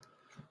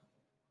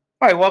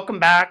All right, welcome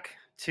back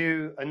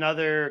to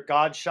another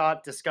God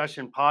Shot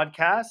discussion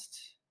podcast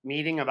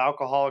meeting of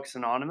Alcoholics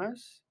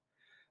Anonymous.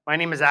 My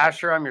name is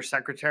Asher. I'm your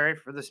secretary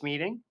for this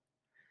meeting.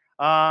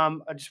 I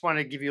just want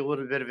to give you a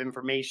little bit of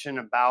information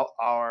about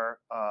our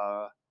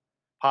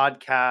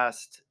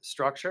podcast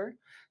structure.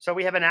 So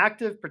we have an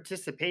active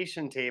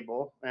participation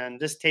table, and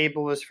this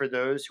table is for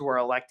those who are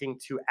electing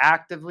to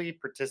actively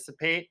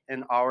participate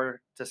in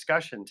our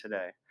discussion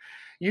today.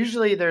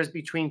 Usually there's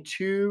between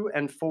 2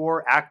 and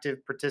 4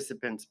 active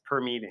participants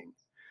per meeting.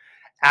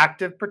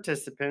 Active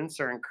participants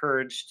are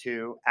encouraged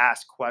to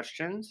ask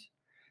questions,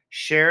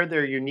 share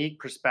their unique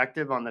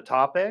perspective on the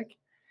topic,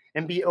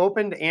 and be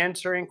open to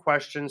answering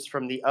questions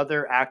from the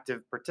other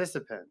active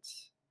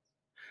participants.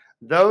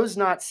 Those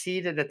not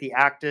seated at the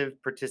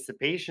active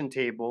participation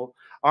table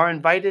are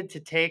invited to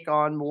take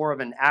on more of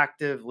an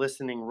active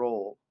listening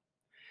role.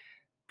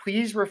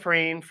 Please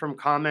refrain from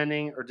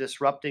commenting or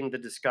disrupting the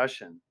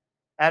discussion.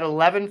 At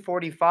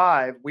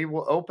 11:45, we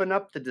will open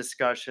up the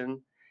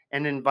discussion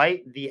and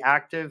invite the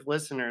active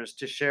listeners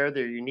to share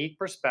their unique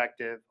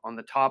perspective on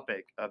the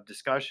topic of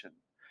discussion.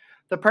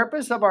 The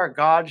purpose of our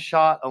God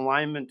Shot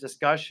alignment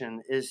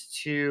discussion is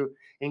to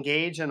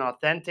engage in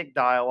authentic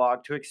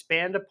dialogue to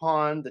expand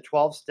upon the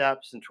 12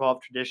 steps and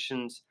 12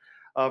 traditions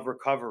of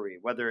recovery,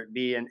 whether it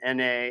be an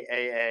NA,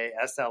 AA,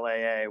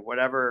 SLAA,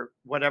 whatever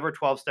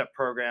 12-step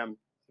program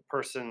the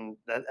person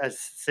that is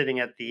sitting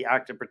at the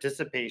active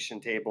participation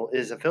table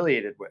is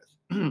affiliated with.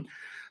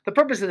 The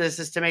purpose of this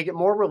is to make it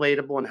more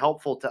relatable and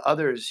helpful to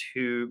others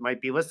who might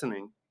be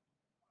listening.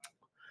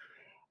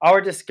 Our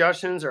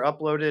discussions are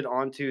uploaded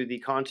onto the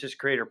Conscious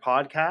Creator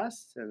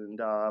podcast. And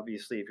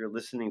obviously, if you're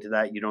listening to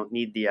that, you don't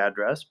need the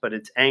address, but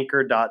it's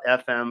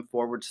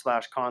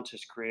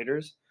anchor.fm/conscious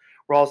creators.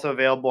 We're also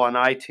available on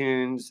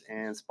iTunes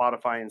and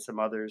Spotify and some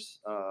others.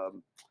 All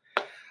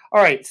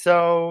right,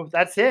 so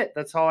that's it.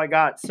 That's all I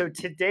got. So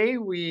today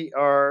we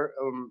are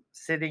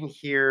sitting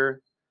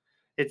here.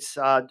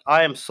 I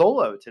am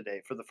solo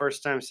today for the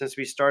first time since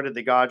we started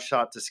the God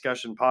Shot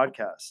discussion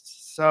podcast.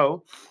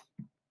 So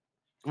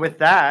with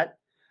that,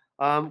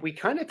 we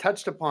kind of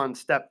touched upon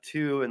step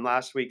 2 in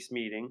last week's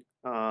meeting.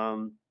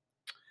 And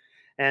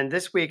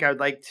this week, I'd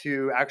like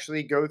to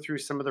actually go through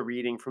some of the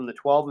reading from the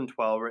 12 and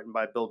 12 written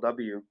by Bill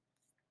W.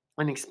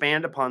 and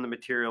expand upon the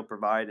material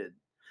provided.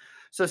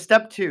 So,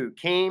 step 2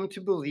 came to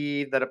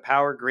believe that a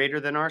power greater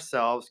than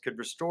ourselves could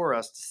restore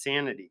us to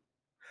sanity.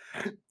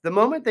 The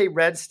moment they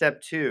read step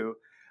 2,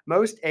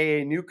 most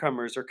AA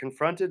newcomers are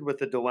confronted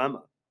with a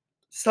dilemma,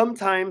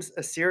 sometimes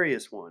a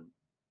serious one.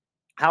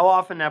 How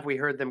often have we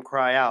heard them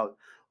cry out,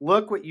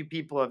 "Look what you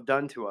people have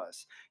done to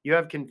us. You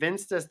have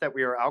convinced us that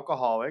we are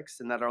alcoholics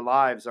and that our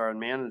lives are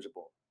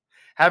unmanageable.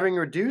 Having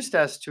reduced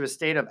us to a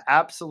state of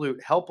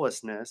absolute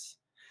helplessness,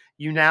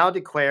 you now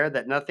declare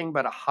that nothing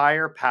but a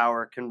higher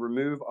power can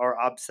remove our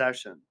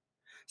obsession.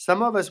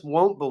 Some of us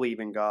won't believe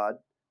in God,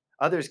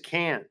 others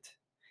can't.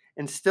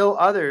 And still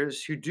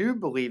others who do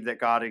believe that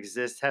God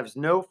exists have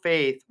no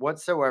faith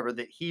whatsoever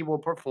that he will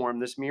perform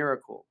this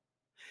miracle.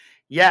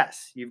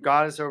 Yes, you've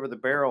got us over the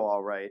barrel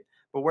all right,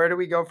 but where do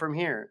we go from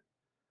here?"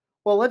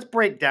 Well, let's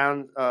break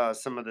down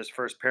some of this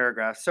first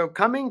paragraph. So,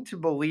 coming to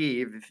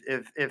believe,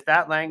 if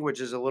that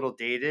language is a little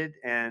dated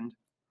and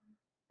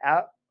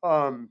uh,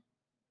 um,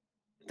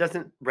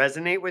 doesn't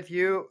resonate with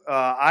you,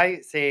 I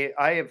say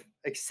I have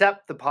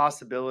accept the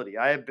possibility.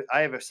 I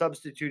have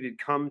substituted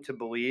come to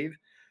believe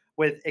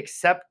with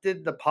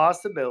accepted the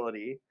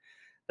possibility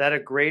that a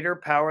greater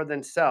power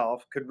than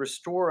self could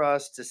restore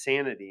us to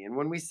sanity. And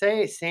when we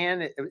say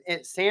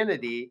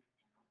sanity,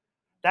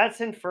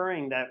 that's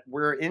inferring that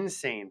we're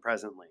insane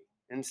presently.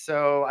 And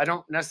so I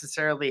don't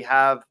necessarily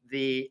have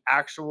the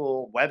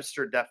actual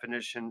Webster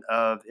definition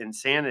of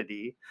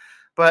insanity,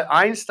 but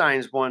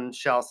Einstein's one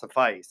shall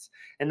suffice.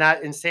 And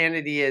that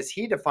insanity, as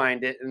he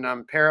defined it, and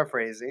I'm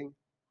paraphrasing,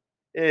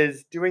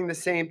 is doing the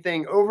same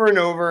thing over and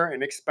over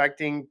and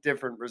expecting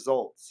different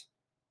results.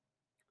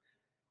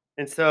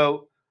 And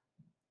so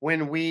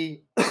when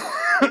we,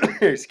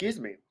 excuse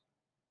me,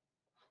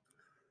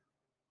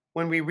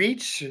 when we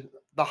reach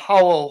the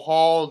hollow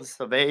halls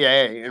of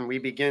AA and we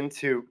begin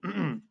to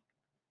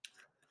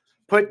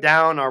put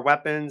down our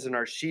weapons and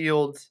our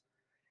shields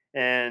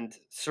and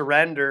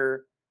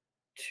surrender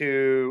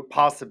to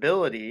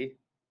possibility,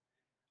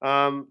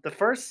 the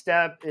first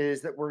step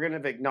is that we're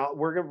going to acknowledge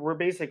we're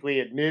basically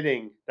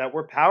admitting that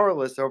we're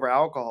powerless over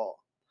alcohol,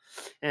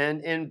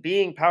 and in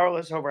being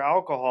powerless over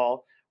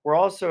alcohol, we're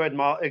also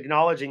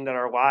acknowledging that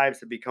our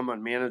lives have become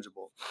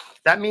unmanageable.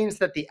 That means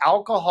that the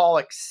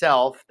alcoholic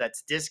self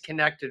that's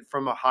disconnected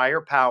from a higher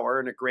power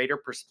and a greater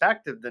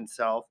perspective than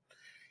self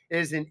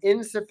is an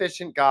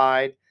insufficient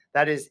guide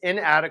that is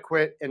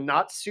inadequate and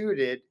not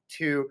suited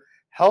to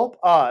help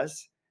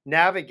us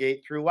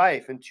navigate through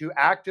life and to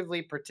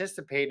actively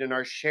participate in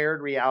our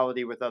shared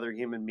reality with other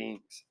human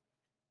beings.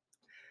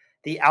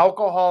 The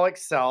alcoholic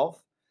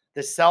self,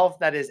 the self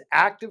that is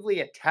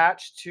actively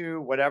attached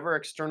to whatever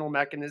external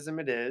mechanism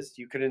it is,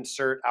 you could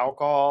insert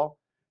alcohol,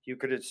 you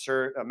could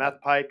insert a meth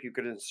pipe, you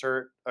could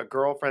insert a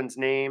girlfriend's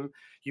name,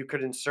 you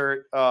could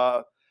insert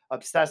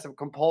obsessive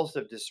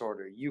compulsive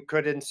disorder. You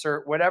could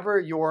insert whatever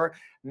your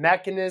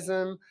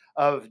mechanism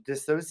of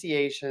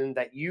dissociation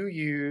that you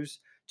use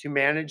to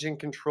manage and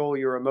control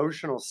your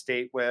emotional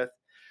state with.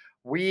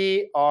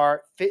 We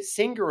are fit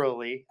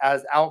singularly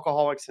as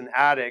alcoholics and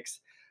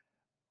addicts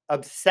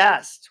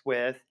obsessed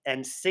with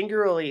and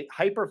singularly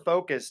hyper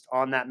focused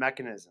on that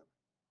mechanism.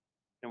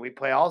 And we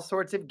play all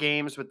sorts of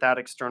games with that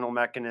external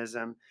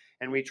mechanism.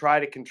 And we try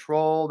to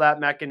control that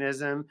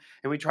mechanism,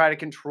 and we try to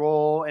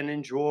control and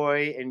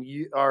enjoy and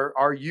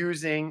our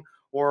using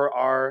or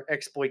our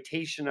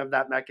exploitation of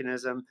that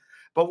mechanism.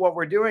 But what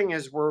we're doing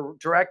is we're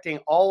directing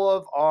all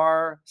of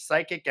our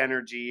psychic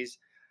energies,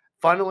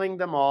 funneling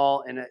them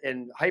all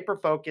and hyper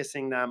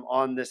focusing them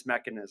on this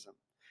mechanism.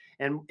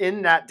 And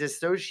in that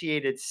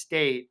dissociated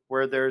state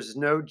where there's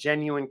no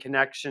genuine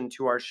connection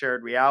to our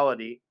shared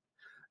reality,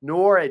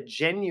 nor a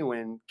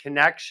genuine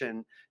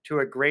connection to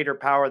a greater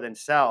power than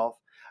self,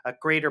 a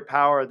greater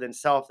power than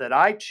self that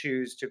I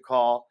choose to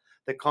call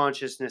the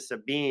consciousness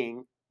of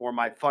being or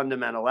my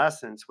fundamental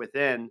essence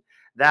within,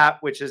 that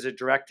which is a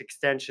direct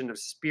extension of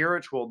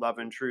spiritual love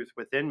and truth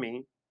within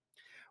me.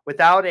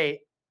 Without a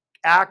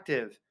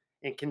active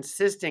and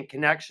consistent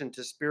connection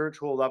to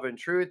spiritual love and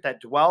truth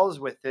that dwells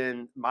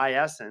within my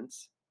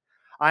essence,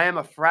 I am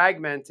a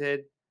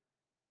fragmented,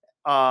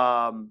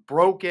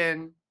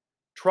 broken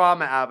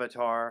trauma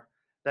avatar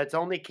that's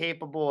only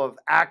capable of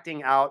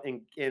acting out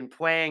and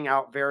playing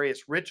out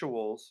various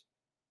rituals.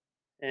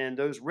 And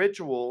those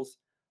rituals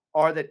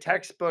are the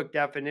textbook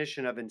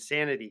definition of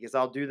insanity because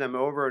I'll do them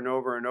over and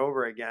over and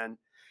over again.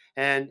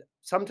 And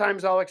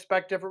sometimes I'll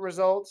expect different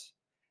results.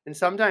 And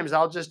sometimes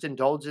I'll just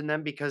indulge in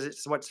them because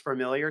it's what's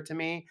familiar to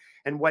me.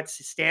 And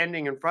what's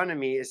standing in front of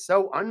me is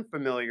so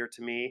unfamiliar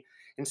to me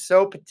and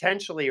so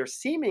potentially or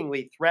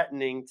seemingly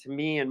threatening to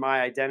me and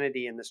my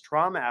identity in this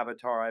trauma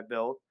avatar I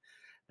built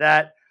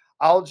that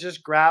I'll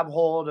just grab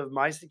hold of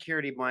my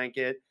security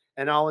blanket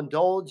and I'll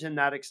indulge in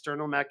that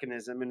external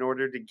mechanism in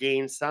order to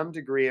gain some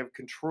degree of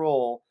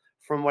control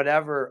from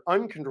whatever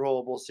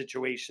uncontrollable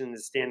situation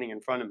is standing in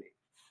front of me.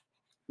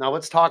 Now,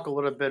 let's talk a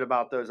little bit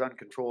about those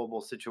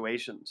uncontrollable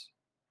situations.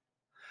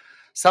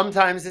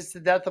 Sometimes it's the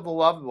death of a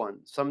loved one,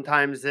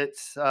 sometimes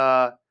it's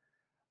a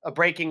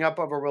breaking up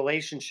of a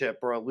relationship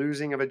or a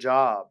losing of a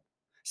job.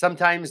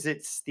 Sometimes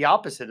it's the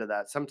opposite of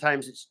that.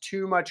 Sometimes it's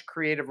too much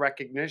creative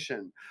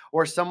recognition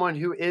or someone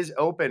who is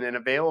open and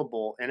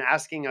available and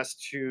asking us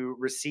to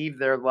receive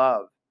their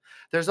love.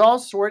 There's all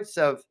sorts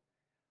of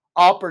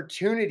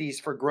opportunities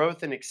for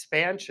growth and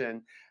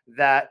expansion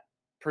that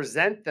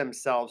present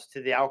themselves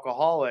to the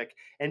alcoholic.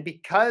 And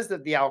because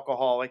of the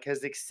alcoholic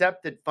has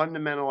accepted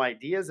fundamental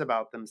ideas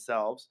about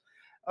themselves,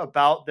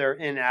 about their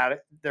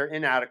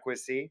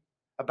inadequacy,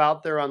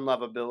 about their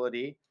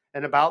unlovability,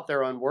 and about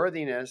their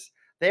unworthiness,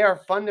 they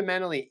are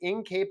fundamentally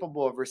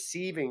incapable of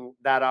receiving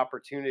that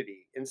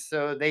opportunity. And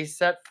so they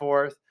set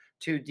forth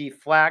to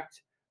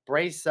deflect,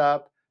 brace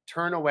up,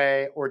 turn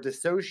away, or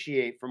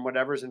dissociate from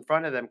whatever's in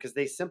front of them because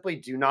they simply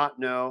do not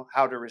know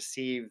how to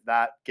receive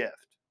that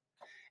gift.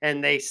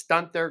 And they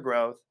stunt their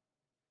growth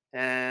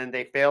and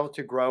they fail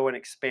to grow and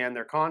expand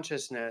their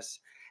consciousness.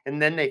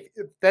 And then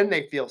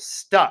they feel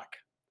stuck.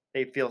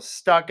 They feel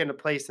stuck in a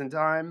place and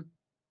time.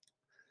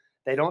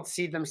 They don't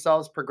see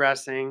themselves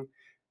progressing.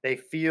 They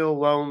feel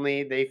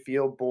lonely. They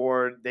feel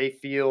bored. They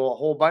feel a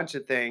whole bunch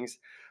of things,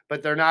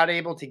 but they're not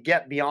able to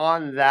get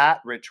beyond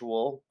that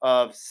ritual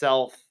of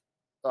self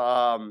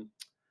um,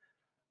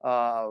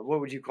 what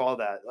would you call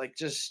that? Like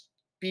just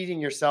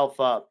beating yourself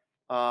up,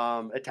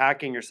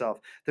 attacking yourself.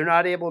 They're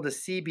not able to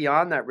see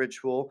beyond that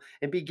ritual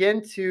and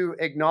begin to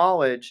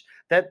acknowledge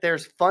that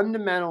there's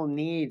fundamental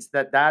needs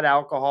that that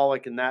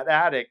alcoholic and that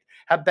addict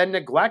have been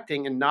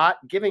neglecting and not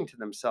giving to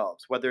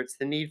themselves, whether it's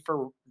the need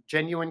for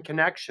genuine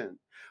connection,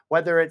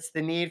 whether it's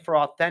the need for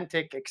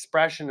authentic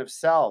expression of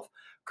self,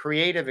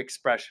 creative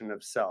expression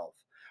of self,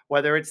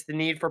 whether it's the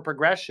need for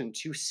progression,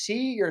 to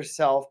see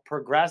yourself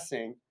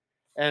progressing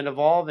and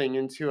evolving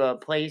into a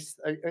place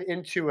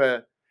into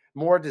a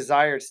more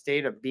desired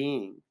state of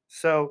being.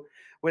 So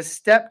with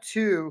step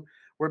 2,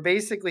 we're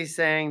basically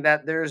saying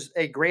that there's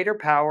a greater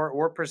power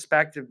or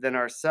perspective than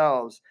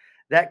ourselves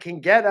that can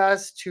get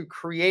us to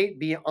create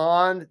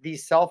beyond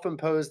these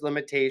self-imposed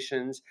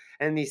limitations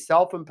and these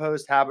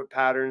self-imposed habit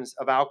patterns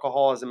of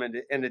alcoholism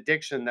and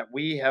addiction that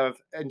we have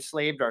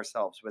enslaved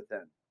ourselves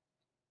within.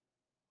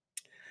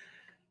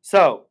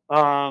 So,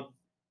 and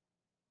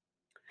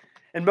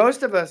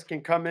most of us can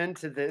come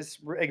into this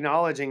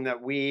acknowledging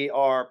that we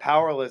are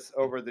powerless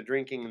over the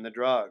drinking and the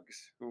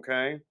drugs,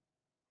 okay?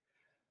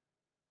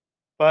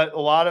 But a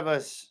lot of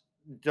us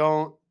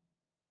don't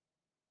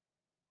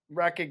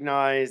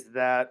recognize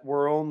that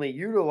we're only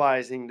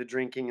utilizing the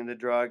drinking and the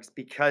drugs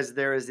because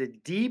there is a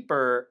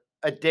deeper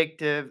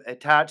addictive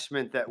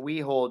attachment that we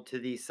hold to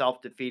these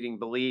self-defeating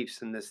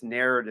beliefs and this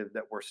narrative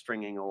that we're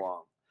stringing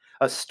along.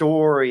 A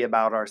story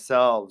about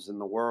ourselves and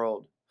the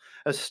world,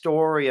 a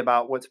story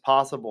about what's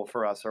possible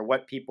for us or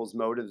what people's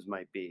motives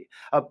might be,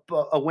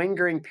 a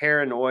lingering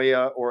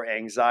paranoia or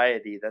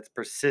anxiety that's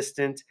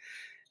persistent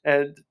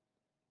and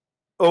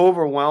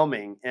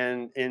overwhelming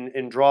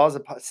and draws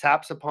upon,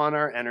 saps upon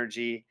our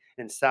energy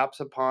and saps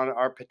upon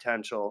our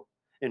potential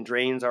and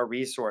drains our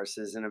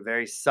resources in a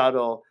very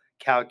subtle,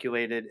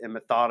 calculated, and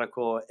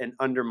methodical and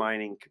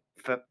undermining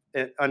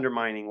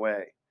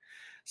way.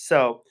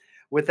 So,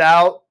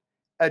 without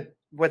a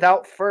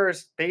without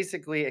first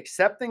basically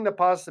accepting the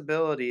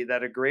possibility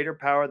that a greater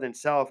power than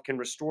self can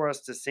restore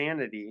us to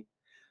sanity,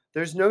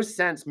 there's no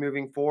sense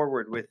moving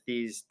forward with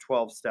these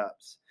 12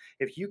 steps.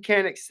 If you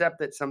can't accept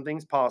that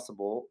something's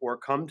possible or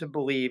come to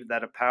believe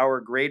that a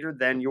power greater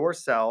than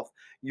yourself,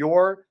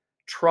 your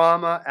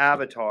trauma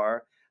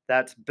avatar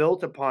that's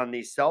built upon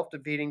these self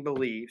defeating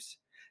beliefs,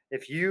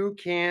 if you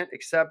can't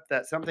accept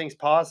that something's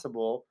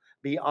possible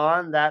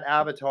beyond that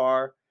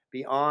avatar,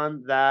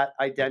 beyond that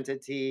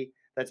identity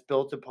that's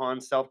built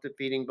upon self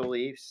defeating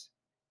beliefs,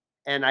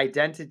 and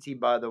identity,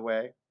 by the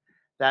way,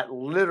 that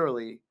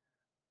literally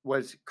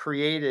was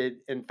created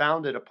and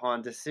founded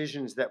upon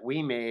decisions that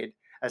we made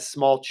as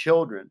small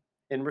children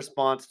in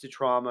response to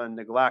trauma and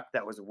neglect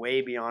that was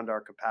way beyond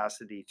our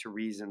capacity to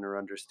reason or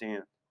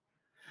understand.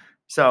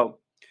 So,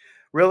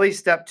 really,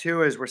 step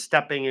two is we're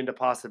stepping into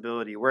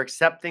possibility. We're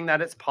accepting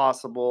that it's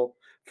possible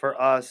for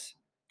us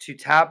to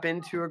tap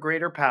into a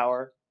greater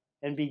power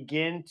and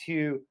begin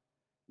to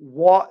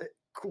walk.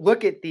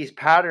 Look at these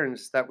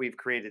patterns that we've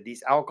created,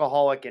 these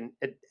alcoholic and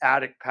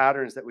addict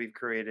patterns that we've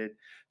created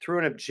through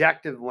an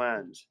objective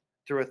lens,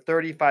 through a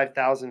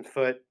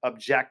 35,000-foot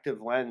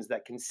objective lens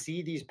that can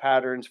see these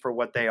patterns for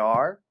what they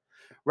are,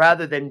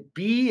 rather than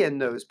be in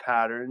those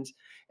patterns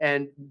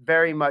and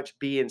very much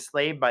be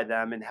enslaved by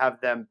them and have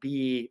them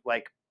be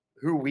like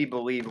who we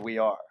believe we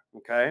are.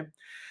 Okay.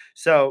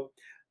 So,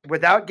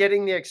 without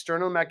getting the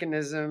external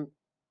mechanism,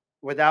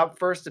 without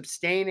first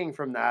abstaining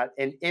from that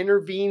and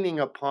intervening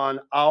upon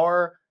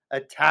our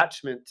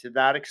attachment to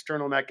that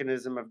external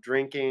mechanism of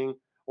drinking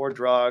or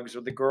drugs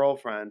or the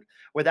girlfriend,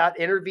 without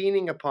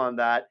intervening upon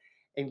that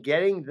and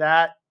getting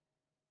that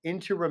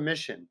into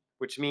remission,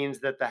 which means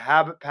that the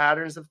habit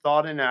patterns of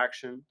thought and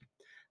action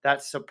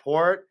that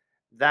support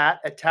that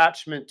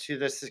attachment to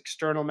this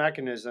external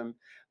mechanism,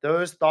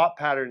 those thought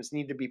patterns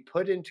need to be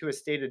put into a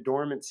state of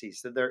dormancy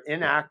so they're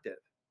inactive.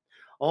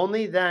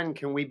 Only then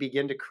can we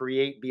begin to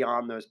create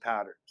beyond those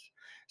patterns.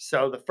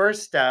 So, the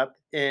first step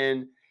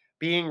in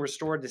being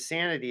restored to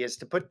sanity is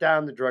to put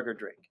down the drug or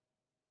drink.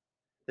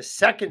 The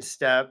second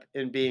step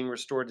in being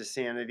restored to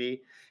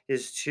sanity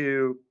is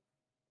to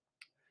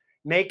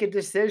make a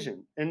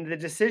decision. And the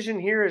decision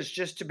here is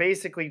just to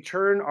basically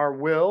turn our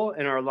will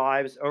and our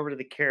lives over to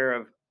the care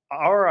of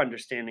our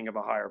understanding of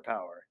a higher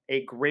power,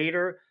 a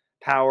greater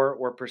power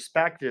or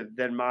perspective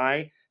than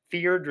my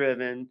fear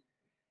driven,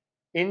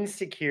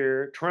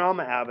 insecure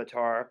trauma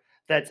avatar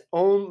that's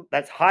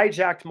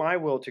hijacked my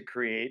will to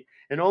create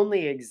and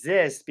only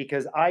exists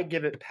because I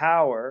give it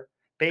power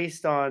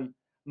based on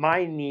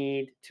my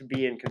need to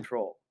be in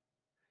control.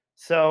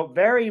 So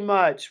very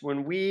much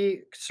when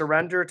we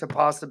surrender to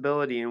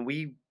possibility and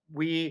we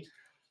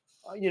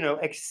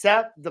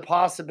accept the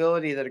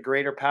possibility that a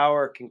greater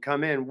power can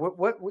come in.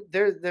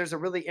 There's a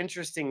really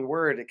interesting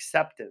word,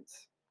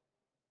 acceptance.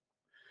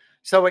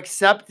 So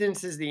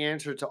acceptance is the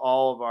answer to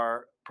all of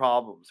our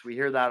problems. We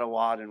hear that a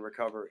lot in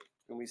recovery.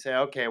 And we say,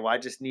 okay, well, I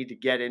just need to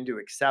get into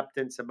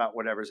acceptance about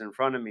whatever's in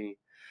front of me.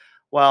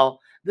 Well,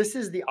 this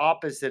is the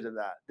opposite of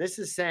that. This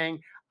is saying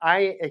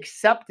I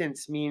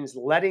acceptance means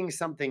letting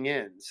something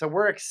in. So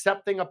we're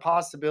accepting a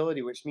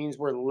possibility, which means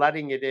we're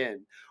letting it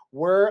in.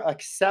 We're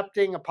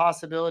accepting a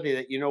possibility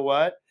that, you know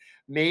what?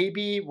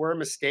 Maybe we're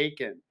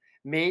mistaken.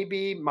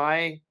 Maybe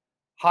my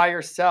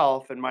higher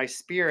self and my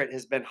spirit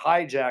has been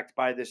hijacked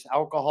by this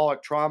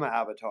alcoholic trauma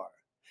avatar.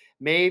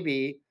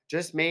 Maybe,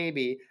 just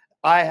maybe,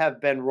 I have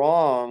been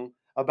wrong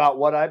about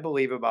what I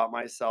believe about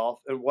myself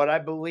and what I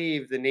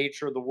believe the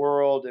nature of the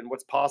world and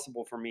what's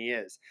possible for me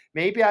is.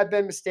 Maybe I've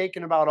been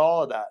mistaken about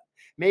all of that.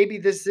 Maybe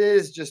this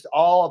is just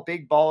all a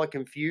big ball of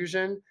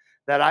confusion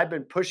that I've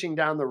been pushing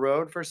down the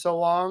road for so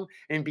long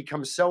and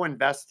become so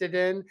invested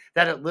in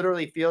that it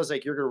literally feels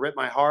like you're going to rip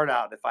my heart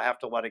out if I have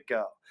to let it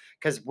go.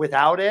 Because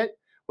without it,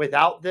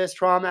 without this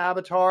trauma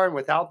avatar and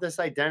without this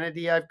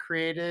identity I've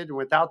created and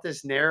without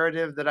this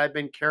narrative that I've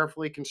been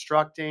carefully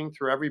constructing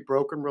through every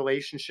broken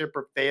relationship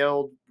or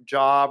failed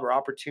job or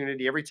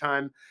opportunity, every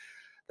time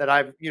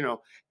that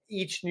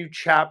each new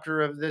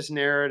chapter of this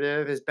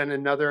narrative has been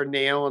another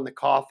nail in the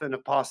coffin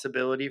of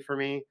possibility for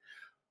me.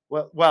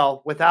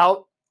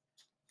 Without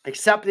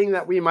accepting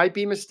that we might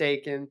be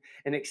mistaken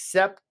and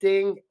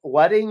accepting,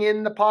 letting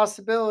in the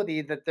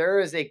possibility that there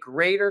is a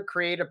greater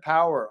creative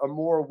power, a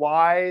more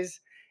wise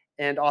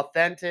and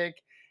authentic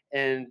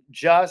and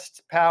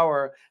just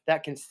power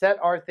that can set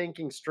our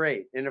thinking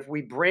straight. And if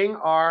we bring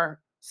our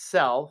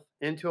self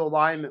into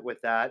alignment with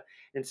that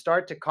and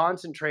start to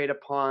concentrate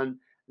upon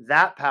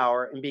that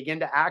power and begin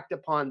to act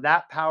upon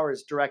that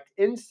power's direct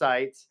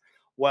insights,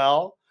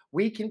 well,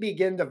 we can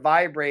begin to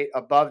vibrate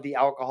above the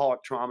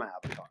alcoholic trauma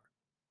avatar.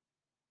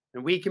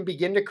 And we can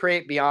begin to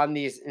create beyond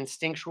these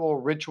instinctual,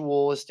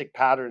 ritualistic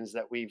patterns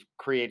that we've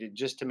created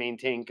just to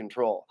maintain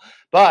control.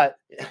 But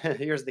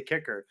here's the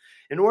kicker: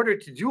 in order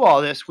to do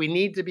all this, we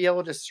need to be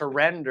able to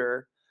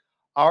surrender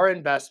our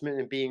investment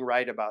in being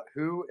right about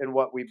who and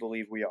what we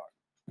believe we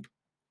are.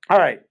 All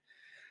right.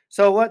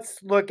 So let's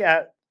look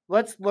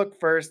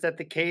first at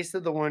the case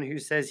of the one who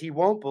says he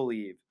won't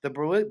believe, the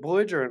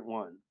belligerent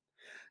one.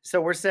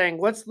 So we're saying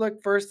let's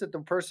look first at the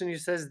person who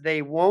says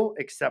they won't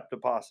accept the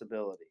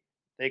possibility.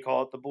 They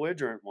call it the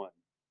belligerent one.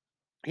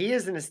 He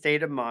is in a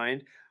state of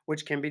mind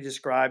which can be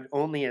described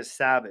only as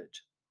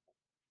savage.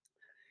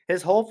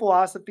 His whole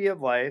philosophy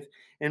of life,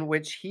 in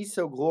which he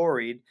so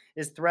gloried,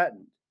 is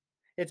threatened.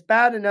 It's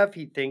bad enough,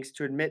 he thinks,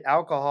 to admit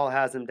alcohol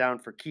has him down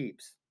for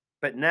keeps.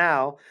 But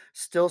now,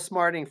 still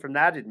smarting from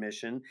that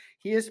admission,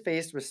 he is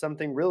faced with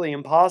something really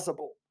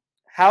impossible.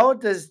 How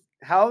does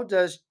how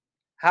does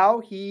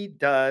how he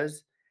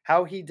does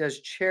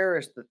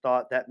cherish the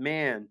thought that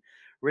man,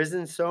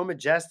 risen so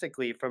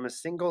majestically from a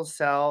single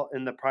cell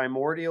in the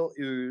primordial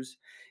ooze,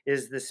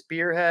 is the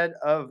spearhead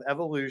of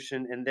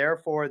evolution and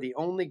therefore the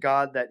only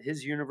God that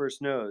his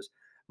universe knows,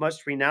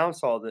 must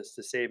renounce all this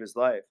to save his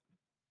life.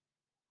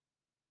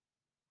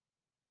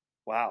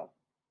 Wow.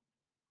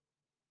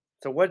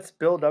 So what's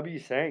Bill W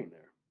saying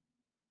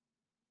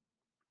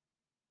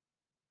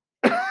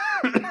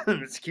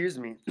there? Excuse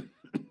me.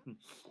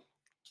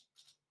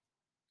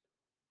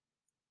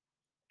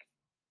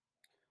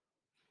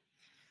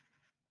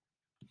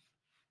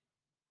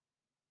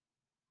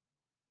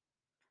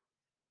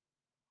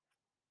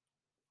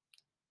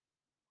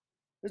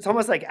 It's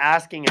almost like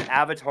asking an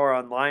avatar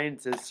online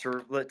to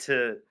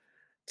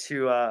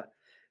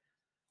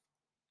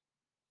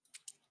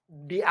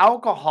the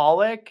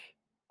alcoholic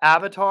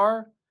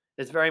avatar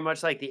is very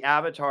much like the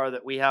avatar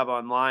that we have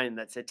online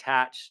that's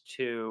attached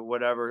to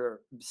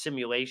whatever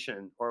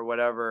simulation or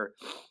whatever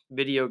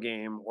video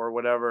game or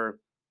whatever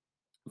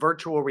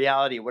virtual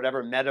reality,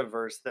 whatever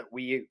metaverse that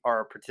we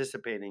are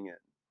participating in.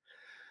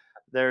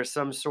 There's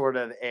some sort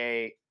of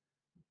a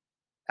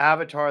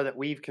avatar that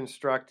we've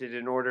constructed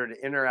in order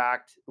to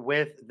interact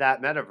with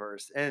that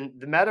metaverse. And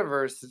the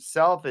metaverse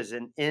itself is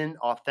an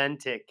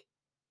inauthentic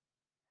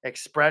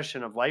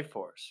expression of life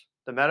force.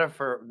 The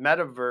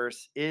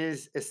metaverse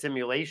is a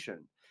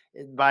simulation.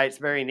 By its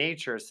very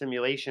nature,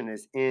 simulation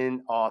is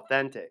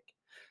inauthentic.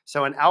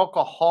 So, an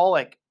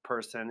alcoholic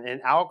person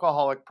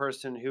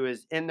who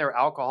is in their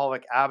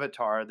alcoholic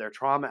avatar, their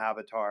trauma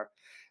avatar,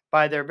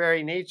 by their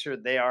very nature,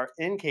 they are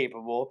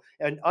incapable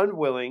and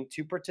unwilling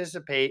to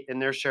participate in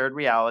their shared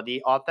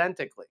reality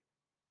authentically.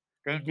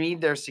 They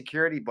need their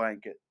security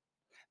blanket.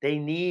 They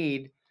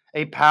need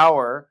a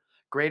power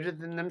greater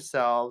than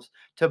themselves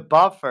to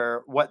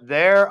buffer what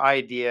their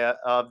idea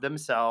of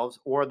themselves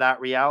or that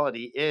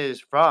reality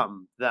is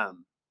from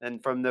them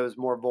and from those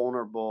more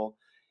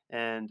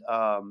and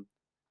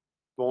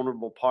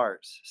vulnerable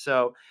parts.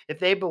 So if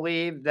they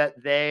believe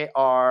that they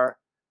are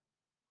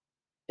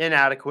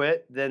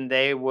inadequate, then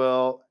they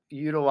will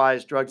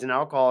utilize drugs and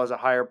alcohol as a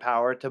higher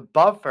power to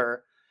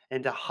buffer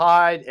and to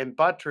hide and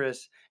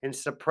buttress and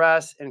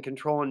suppress and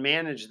control and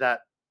manage that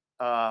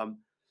um,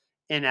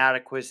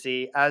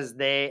 inadequacy as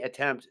they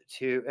attempt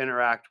to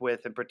interact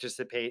with and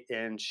participate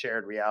in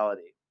shared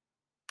reality.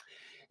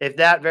 If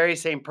that very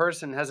same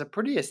person has a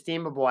pretty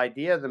esteemable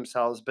idea of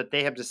themselves, but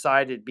they have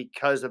decided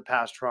because of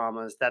past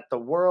traumas that the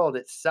world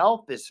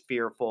itself is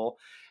fearful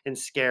and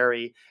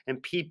scary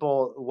and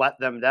people let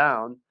them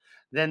down,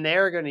 then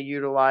they're going to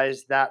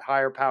utilize that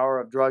higher power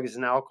of drugs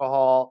and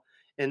alcohol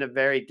in a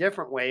very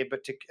different way,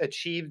 but to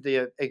achieve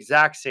the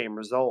exact same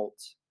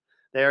results.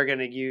 They're going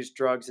to use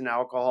drugs and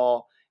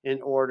alcohol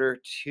in order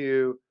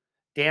to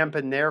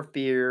dampen their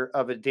fear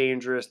of a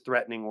dangerous,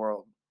 threatening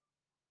world.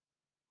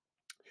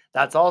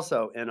 That's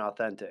also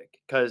inauthentic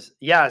because,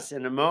 yes,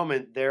 in a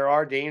moment, there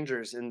are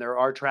dangers and there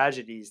are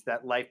tragedies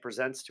that life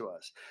presents to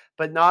us,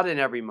 but not in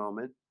every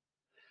moment.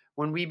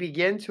 When we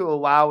begin to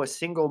allow a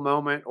single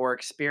moment or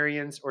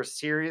experience or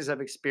series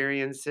of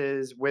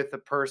experiences with a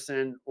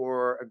person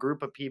or a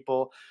group of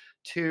people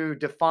to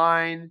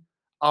define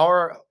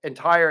our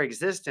entire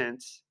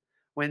existence,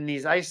 when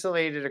these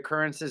isolated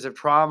occurrences of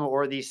trauma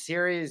or these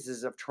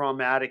series of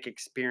traumatic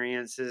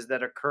experiences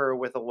that occur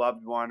with a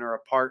loved one or a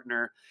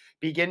partner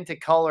begin to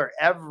color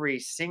every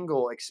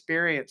single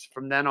experience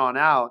from then on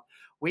out,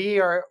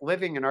 we are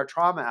living in our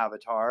trauma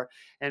avatar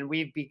and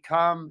we've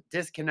become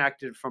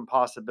disconnected from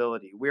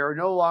possibility. We are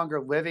no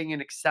longer living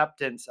in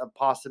acceptance of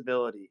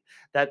possibility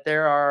that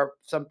there are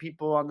some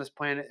people on this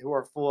planet who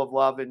are full of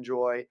love and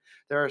joy.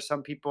 There are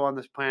some people on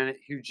this planet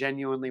who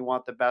genuinely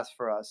want the best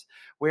for us.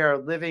 We are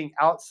living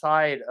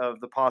outside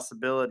of the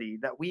possibility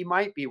that we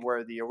might be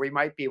worthy or we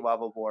might be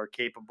lovable or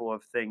capable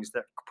of things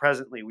that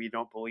presently we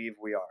don't believe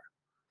we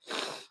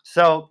are.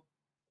 So,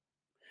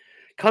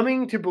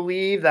 coming to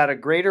believe that a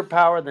greater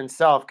power than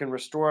self can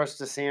restore us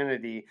to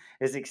sanity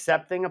is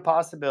accepting a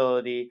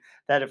possibility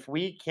that if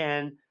we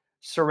can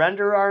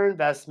surrender our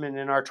investment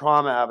in our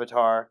trauma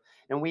avatar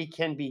and we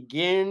can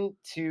begin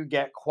to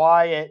get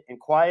quiet and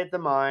quiet the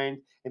mind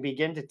and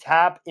begin to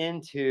tap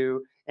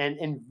into and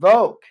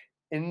invoke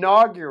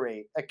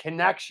inaugurate a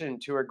connection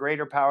to a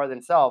greater power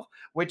than self,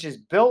 which is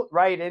built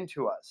right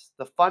into us.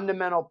 The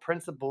fundamental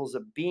principles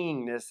of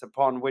beingness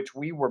upon which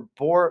we were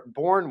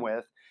born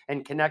with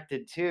and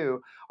connected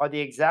to are the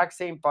exact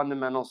same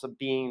fundamentals of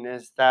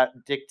beingness that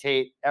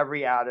dictate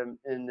every atom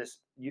in this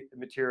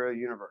material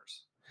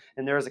universe.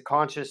 And there is a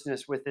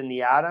consciousness within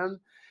the atom,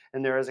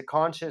 and there is a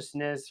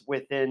consciousness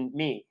within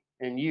me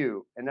and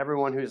you and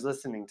everyone who's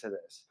listening to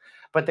this.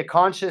 But the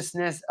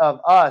consciousness of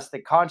us,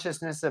 the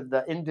consciousness of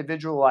the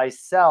individualized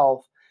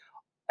self,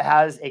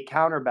 has a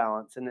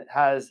counterbalance, and it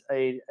has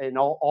an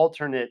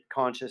alternate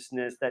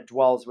consciousness that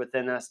dwells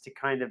within us to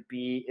kind of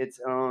be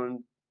its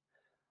own,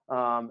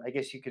 I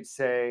guess you could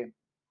say,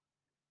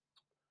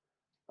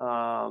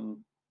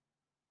 um,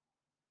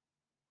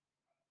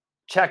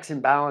 checks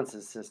and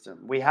balances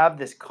system. We have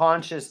this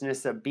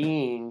consciousness of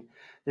being,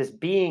 this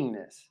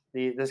beingness,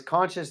 this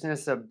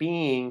consciousness of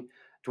being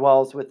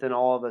dwells within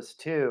all of us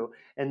too.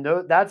 And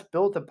that's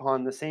built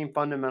upon the same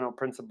fundamental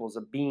principles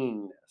of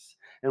beingness.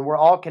 And we're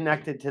all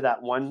connected to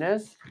that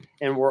oneness,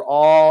 and we're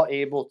all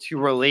able to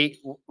relate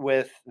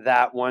with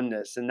that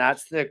oneness. And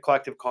that's the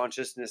collective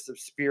consciousness of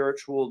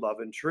spiritual love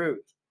and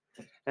truth.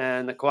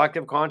 And the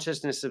collective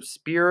consciousness of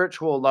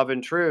spiritual love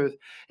and truth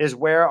is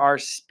where our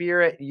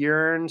spirit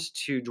yearns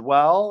to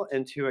dwell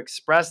and to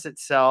express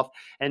itself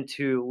and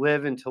to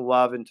live and to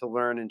love and to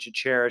learn and to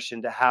cherish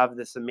and to have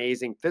this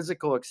amazing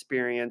physical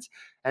experience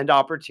and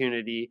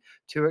opportunity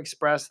to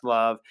express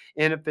love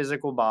in a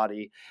physical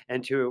body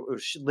and to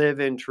live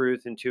in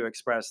truth and to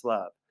express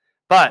love.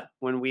 But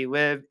when we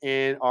live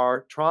in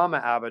our trauma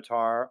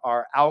avatar,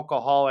 our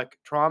alcoholic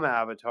trauma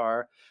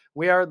avatar,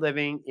 we are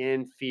living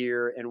in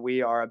fear and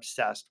we are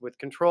obsessed with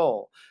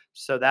control.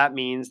 So that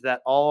means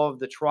that all of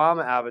the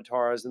trauma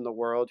avatars in the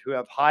world who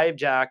have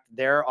hijacked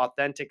their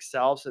authentic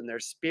selves and their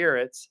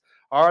spirits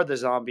are the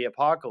zombie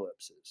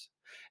apocalypses.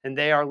 And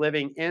they are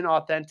living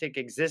inauthentic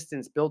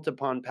existence built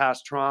upon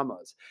past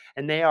traumas.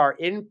 And they are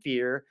in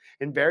fear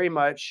and very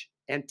much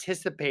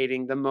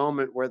anticipating the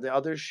moment where the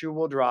other shoe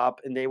will drop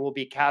and they will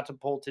be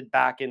catapulted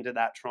back into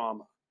that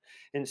trauma.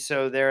 And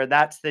so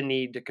that's the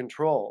need to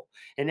control.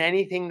 And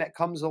anything that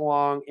comes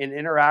along and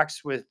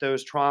interacts with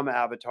those trauma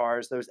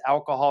avatars, those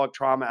alcoholic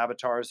trauma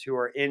avatars who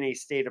are in a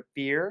state of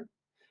fear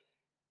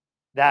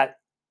that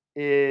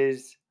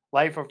is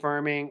life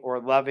affirming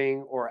or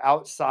loving or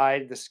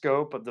outside the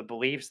scope of the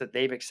beliefs that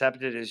they've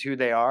accepted as who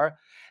they are,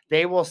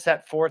 they will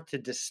set forth to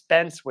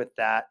dispense with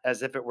that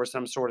as if it were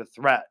some sort of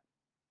threat,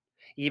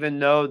 even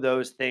though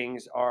those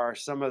things are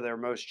some of their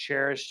most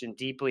cherished and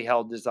deeply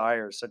held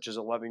desires, such as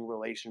a loving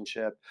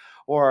relationship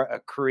or a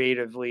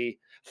creatively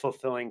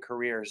fulfilling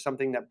career,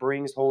 something that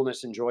brings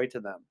wholeness and joy to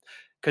them.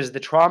 Because the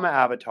trauma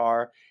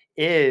avatar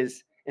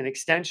is an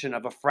extension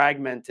of a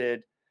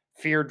fragmented,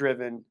 fear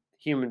driven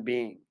human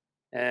being.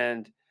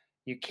 And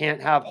you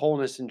can't have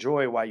wholeness and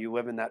joy while you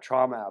live in that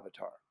trauma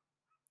avatar.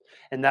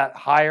 And that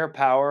higher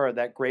power or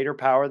that greater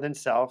power than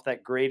self,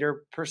 that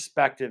greater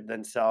perspective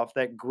than self,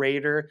 that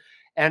greater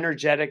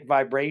energetic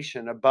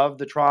vibration above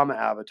the trauma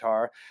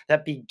avatar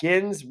that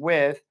begins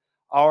with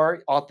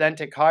our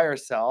authentic higher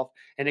self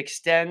and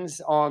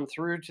extends on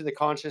through to the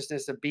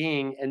consciousness of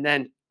being and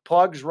then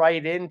plugs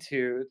right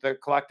into the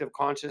collective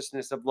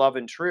consciousness of love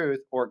and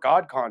truth or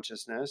God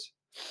consciousness.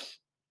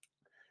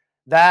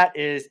 That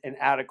is an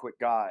adequate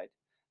guide.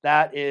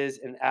 That is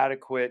an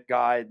adequate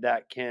guide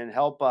that can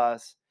help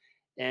us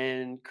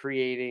in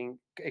creating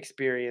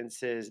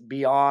experiences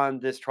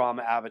beyond this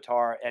trauma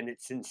avatar and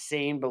its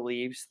insane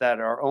beliefs that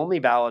are only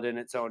valid in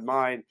its own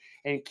mind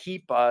and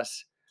keep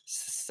us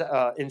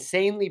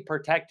insanely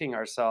protecting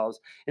ourselves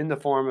in the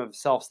form of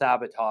self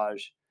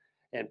sabotage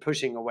and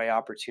pushing away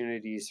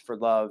opportunities for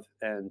love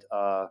and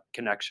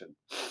connection.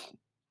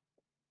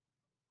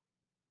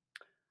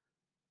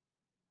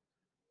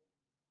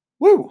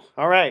 Woo!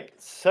 All right.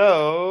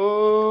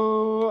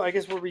 So I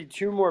guess we'll read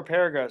two more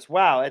paragraphs.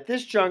 Wow. At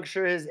this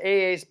juncture, his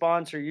AA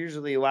sponsor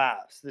usually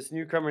laughs. This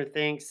newcomer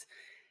thinks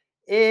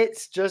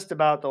it's just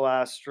about the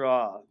last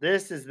straw.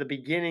 This is the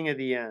beginning of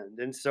the end.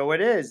 And so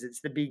it is. It's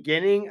the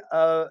beginning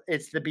of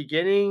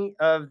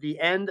the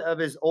end of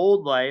his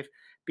old life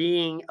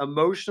being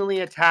emotionally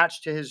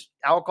attached to his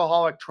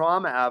alcoholic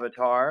trauma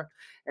avatar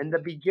and the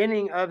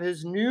beginning of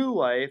his new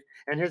life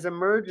and his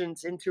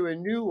emergence into a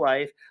new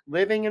life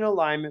living in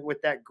alignment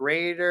with that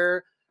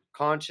greater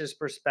conscious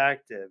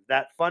perspective,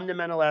 that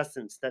fundamental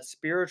essence, that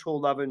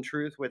spiritual love and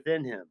truth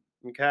within him.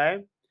 Okay?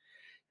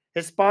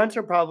 His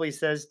sponsor probably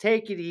says,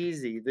 take it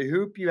easy. The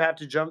hoop you have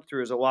to jump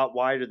through is a lot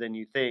wider than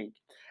you think.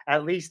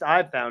 At least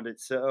I've found it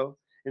so.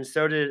 And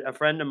so did a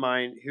friend of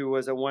mine who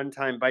was a one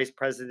time vice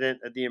president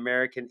of the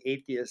American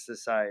Atheist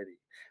Society.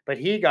 But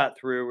he got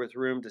through with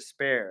room to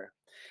spare.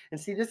 And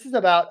see, this is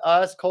about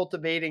us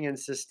cultivating and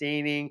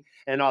sustaining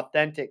an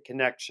authentic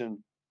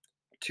connection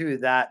to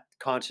that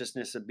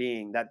consciousness of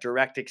being, that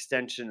direct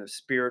extension of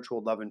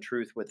spiritual love and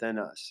truth within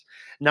us.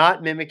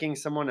 Not mimicking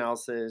someone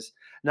else's,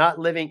 not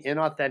living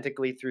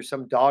inauthentically through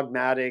some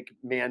dogmatic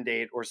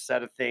mandate or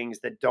set of things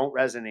that don't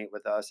resonate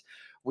with us.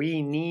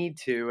 We need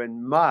to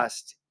and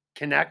must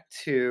connect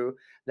to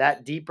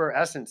that deeper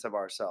essence of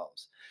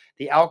ourselves.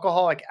 The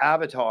alcoholic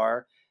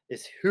avatar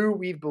is who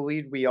we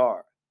believe we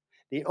are.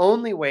 The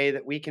only way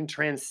that we can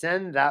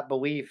transcend that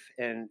belief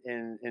and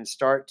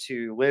start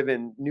to live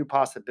in new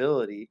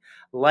possibility,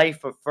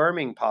 life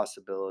affirming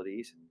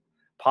possibilities,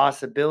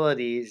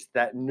 possibilities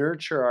that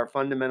nurture our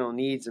fundamental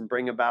needs and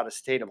bring about a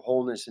state of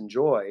wholeness and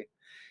joy,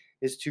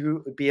 is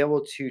to be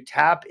able to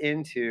tap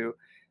into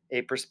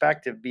a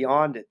perspective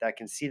beyond it that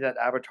can see that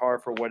avatar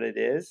for what it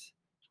is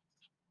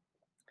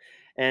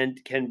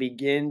and can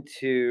begin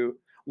to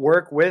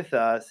work with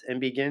us and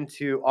begin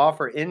to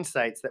offer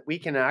insights that we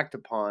can act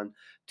upon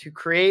to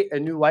create a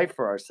new life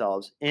for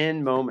ourselves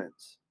in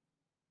moments.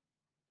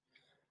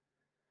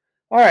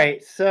 All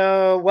right.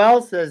 So,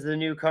 well, says the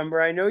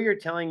newcomer, I know you're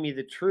telling me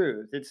the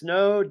truth. It's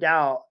no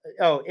doubt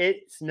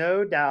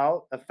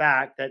a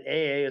fact that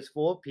AA is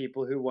full of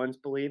people who once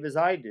believe as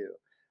I do.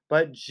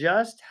 But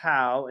just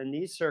how, in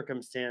these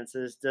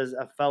circumstances, does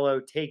a fellow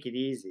take it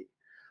easy?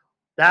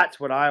 That's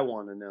what I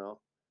want to know.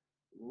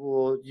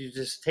 Well, you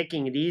just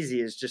taking it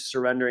easy is just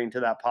surrendering to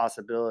that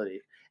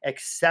possibility,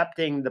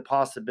 accepting the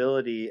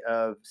possibility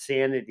of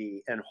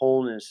sanity and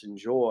wholeness and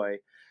joy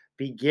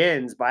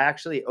begins by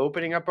actually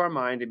opening up our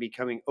mind and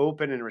becoming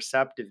open and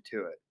receptive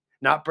to it,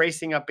 not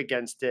bracing up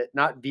against it,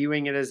 not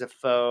viewing it as a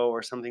foe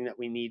or something that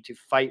we need to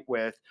fight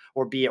with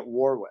or be at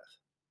war with.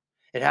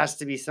 It has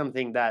to be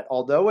something that,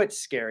 although it's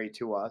scary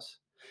to us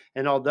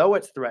and although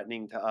it's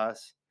threatening to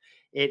us,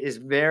 it is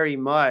very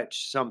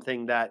much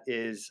something that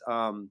is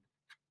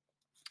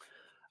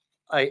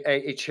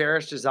a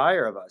cherished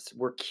desire of us.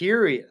 We're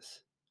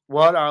curious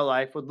what our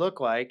life would look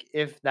like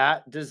if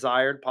that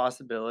desired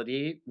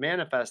possibility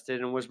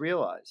manifested and was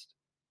realized.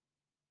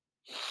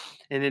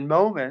 And in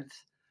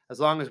moments, as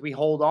long as we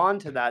hold on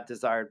to that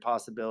desired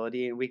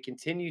possibility and we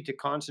continue to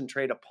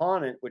concentrate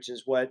upon it, which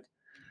is what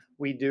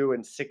we do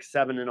in 6,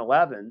 7, and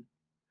 11,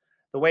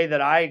 the way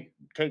that I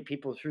take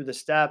people through the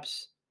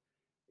steps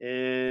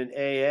in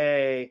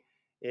AA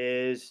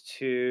is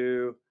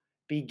to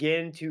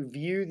begin to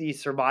view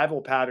these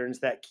survival patterns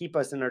that keep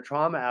us in our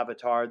trauma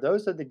avatar.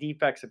 Those are the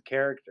defects of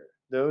character.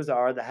 Those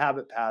are the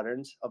habit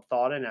patterns of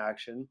thought and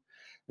action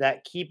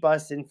that keep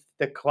us in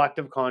the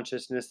collective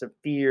consciousness of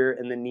fear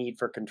and the need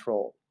for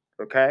control.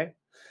 Okay.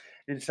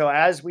 And so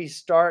as we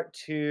start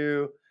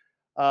to,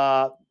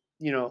 uh,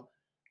 you know,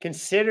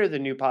 consider the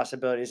new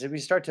possibilities, as we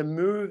start to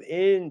move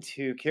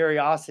into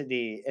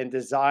curiosity and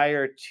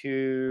desire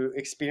to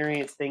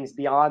experience things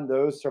beyond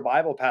those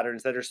survival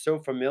patterns that are so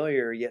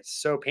familiar yet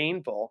so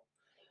painful,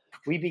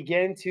 we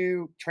begin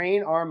to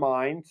train our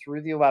mind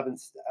through the 11th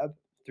step,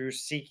 through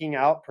seeking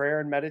out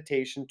prayer and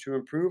meditation to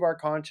improve our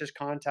conscious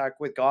contact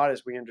with God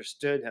as we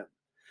understood Him.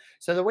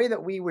 So, the way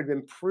that we would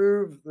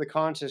improve the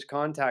conscious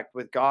contact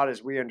with God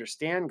as we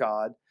understand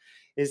God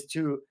is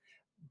to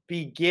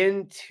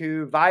begin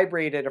to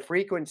vibrate at a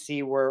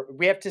frequency where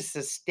we have to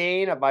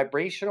sustain a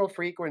vibrational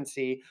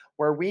frequency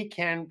where we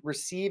can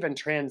receive and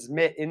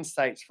transmit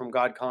insights from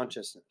God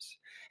consciousness.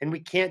 And we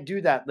can't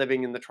do that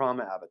living in the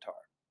trauma avatar.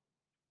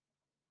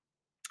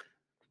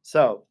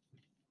 So,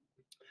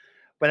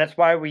 but that's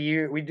why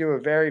we do a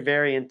very,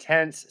 very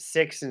intense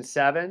 6 and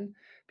 7,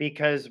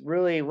 because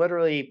really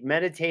literally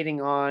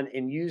meditating on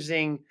and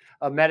using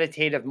a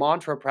meditative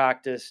mantra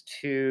practice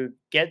to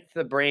get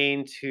the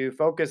brain to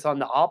focus on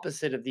the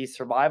opposite of these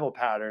survival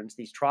patterns,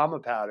 these trauma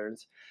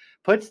patterns,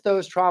 puts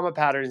those trauma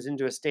patterns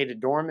into a state of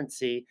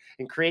dormancy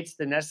and creates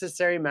the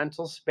necessary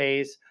mental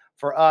space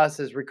for us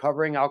as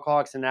recovering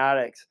alcoholics and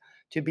addicts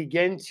to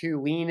begin to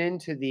lean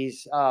into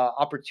these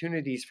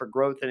opportunities for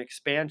growth and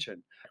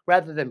expansion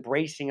rather than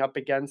bracing up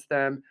against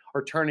them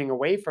or turning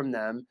away from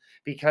them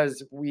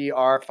because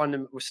we're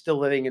still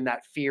living in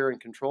that fear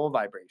and control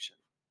vibration.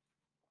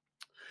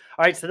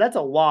 All right, so that's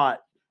a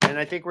lot, and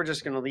I think we're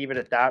just going to leave it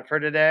at that for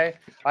today.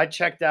 I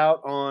checked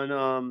out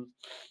on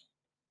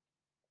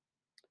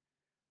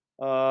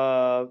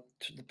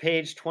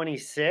page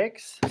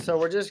 26, so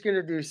we're just going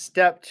to do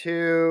step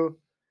 2,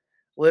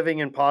 living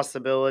in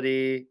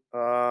possibility.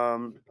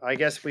 I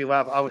guess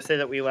I would say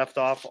that we left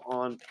off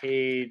on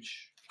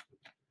page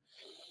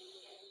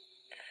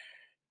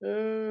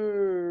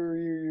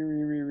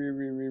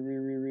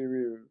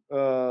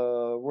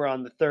we're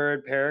on the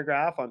third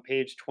paragraph on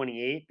page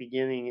 28,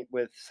 beginning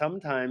with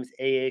sometimes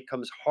AA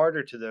comes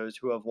harder to those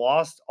who have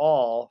lost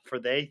all, for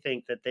they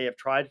think that they have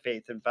tried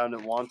faith and found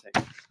it wanting.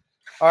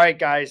 All right,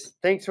 guys,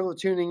 thanks for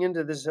tuning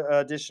into this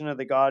edition of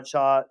the God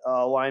Shot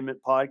Alignment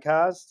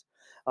Podcast.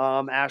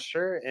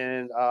 Asher,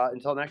 and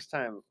until next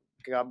time,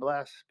 God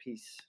bless. Peace.